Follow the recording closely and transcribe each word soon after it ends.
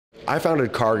I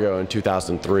founded Cargo in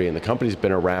 2003, and the company's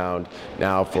been around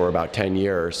now for about 10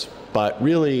 years. But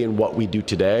really, in what we do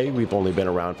today, we've only been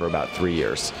around for about 3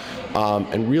 years.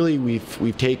 And really,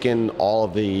 we've taken all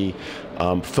of the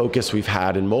focus we've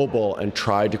had in mobile and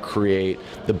tried to create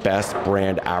the best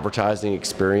brand advertising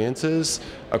experiences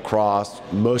across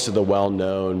most of the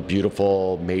well-known,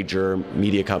 beautiful, major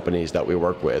media companies that we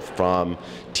work with, from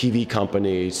TV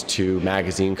companies to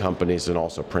magazine companies and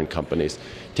also print companies,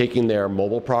 taking their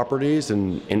mobile properties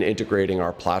and integrating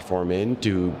our platform in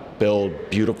to build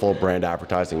beautiful brand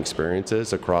advertising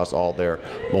experiences across all their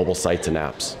mobile sites and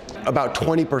apps. About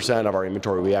 20% of our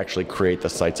inventory, we actually create the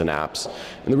sites and apps.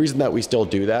 And the reason that we still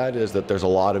do that is that there's a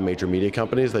lot of major media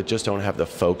companies that just don't have the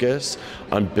focus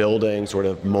on building sort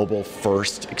of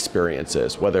mobile-first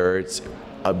experiences, whether it's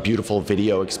a beautiful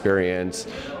video experience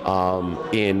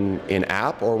in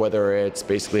app, or whether it's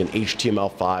basically an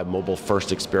HTML5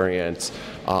 mobile-first experience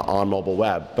on mobile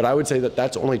web. But I would say that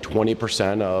that's only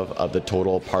 20% of the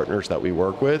total partners that we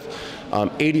work with.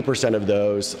 80% of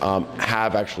those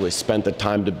have actually spent the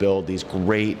time to build these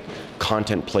great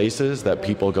content places that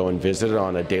people go and visit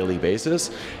on a daily basis.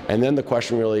 And then the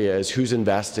question really is, who's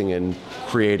investing in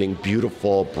creating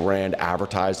beautiful brand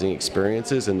advertising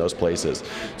experiences in those places?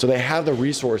 So they have the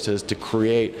resources to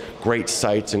create great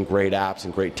sites and great apps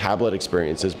and great tablet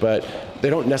experiences, but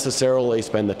they don't necessarily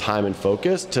spend the time and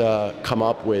focus to come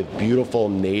up with beautiful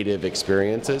native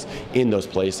experiences in those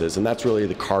places. And that's really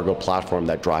the Cargo platform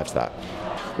that drives that.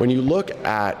 When you look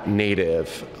at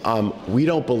native, we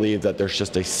don't believe that there's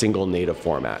just a single native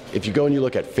format. If you go and you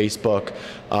look at Facebook,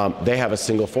 they have a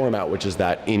single format, which is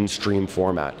that in-stream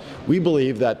format. We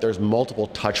believe that there's multiple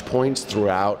touch points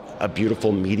throughout a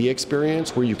beautiful media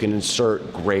experience where you can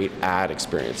insert great ad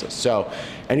experiences. So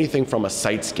anything from a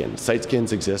site skin. Site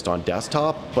skins exist on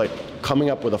desktop, but coming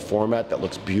up with a format that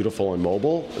looks beautiful in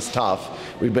mobile is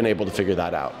tough. We've been able to figure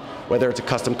that out. Whether it's a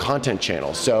custom content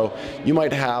channel. So you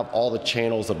might have all the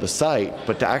channels of the site,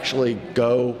 but to actually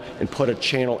go and put a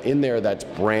channel in there that's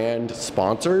brand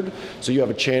sponsored, so you have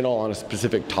a channel on a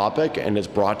specific topic and it's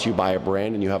brought to you by a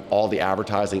brand, and you have all the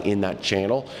advertising in that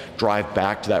channel drive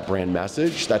back to that brand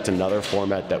message. That's another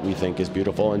format that we think is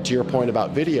beautiful. And to your point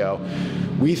about video,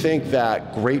 we think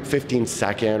that great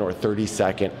 15-second or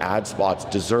 30-second ad spots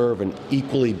deserve an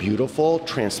equally beautiful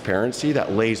transparency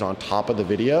that lays on top of the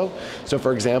video. So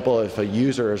for example, if a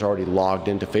user is already logged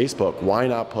into Facebook, why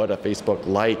not put a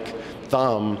Facebook-like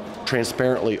thumb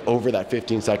transparently over that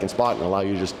 15-second spot and allow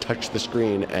you to just touch the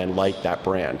screen and like that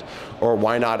brand? Or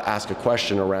why not ask a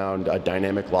question around a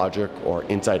dynamic logic or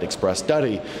Insight Express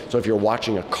study? So if you're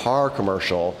watching a car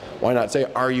commercial, why not say,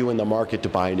 are you in the market to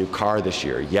buy a new car this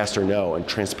year? Yes or no, and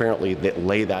transparently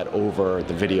lay that over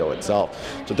the video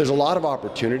itself. So there's a lot of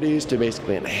opportunities to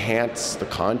basically enhance the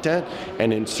content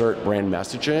and insert brand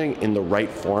messaging in the right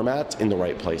formats, in the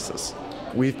right places.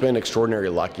 We've been extraordinarily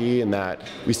lucky in that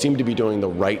we seem to be doing the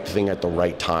right thing at the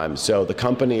right time. So the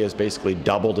company has basically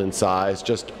doubled in size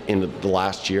just in the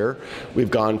last year. We've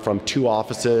gone from 2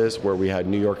 offices where we had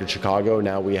New York and Chicago.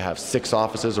 Now we have 6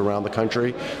 offices around the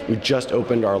country. We just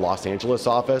opened our Los Angeles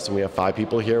office, and we have 5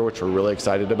 people here, which we're really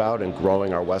excited about, and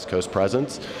growing our West Coast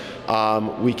presence.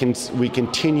 We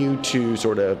continue to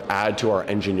sort of add to our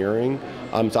engineering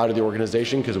side of the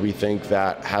organization, because we think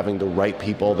that having the right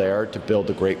people there to build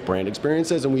the great brand experiences,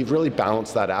 and we've really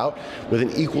balanced that out with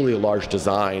an equally large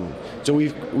design. So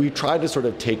we've tried to sort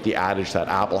of take the adage that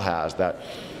Apple has, that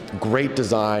great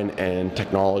design and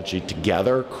technology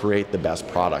together create the best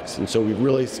products. And so we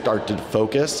really start to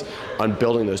focus on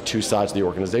building those 2 sides of the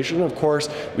organization. And of course,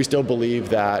 we still believe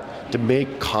that to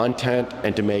make content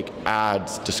and to make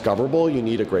ads discoverable, you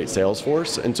need a great sales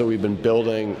force. And so we've been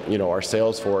building, our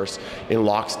sales force in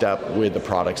lockstep with the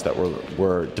products that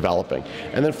we're developing.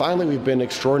 And then finally, we've been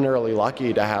extraordinarily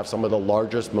lucky to have some of the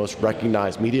largest, most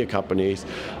recognized media companies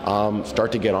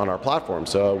start to get on our platform.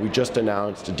 So we just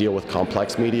announced a deal with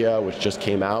Complex Media, which just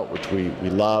came out, which we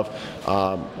love.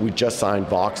 We just signed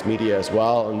Vox Media as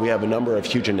well, and we have a number of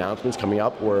huge announcements coming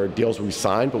up where deals we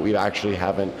signed, but we actually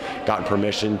haven't gotten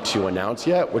permission to announce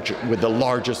yet, which with the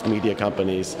largest media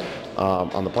companies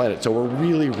on the planet. So we're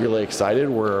really, really excited.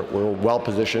 We're well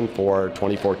positioned for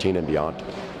 2014 and beyond.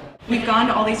 We've gone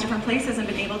to all these different places and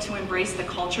been able to embrace the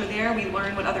culture there. We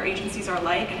learn what other agencies are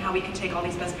like and how we can take all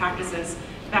these best practices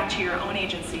back to your own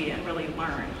agency and really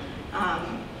learn.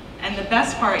 And the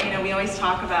best part, we always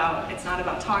talk about, it's not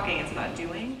about talking, it's about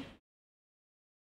doing.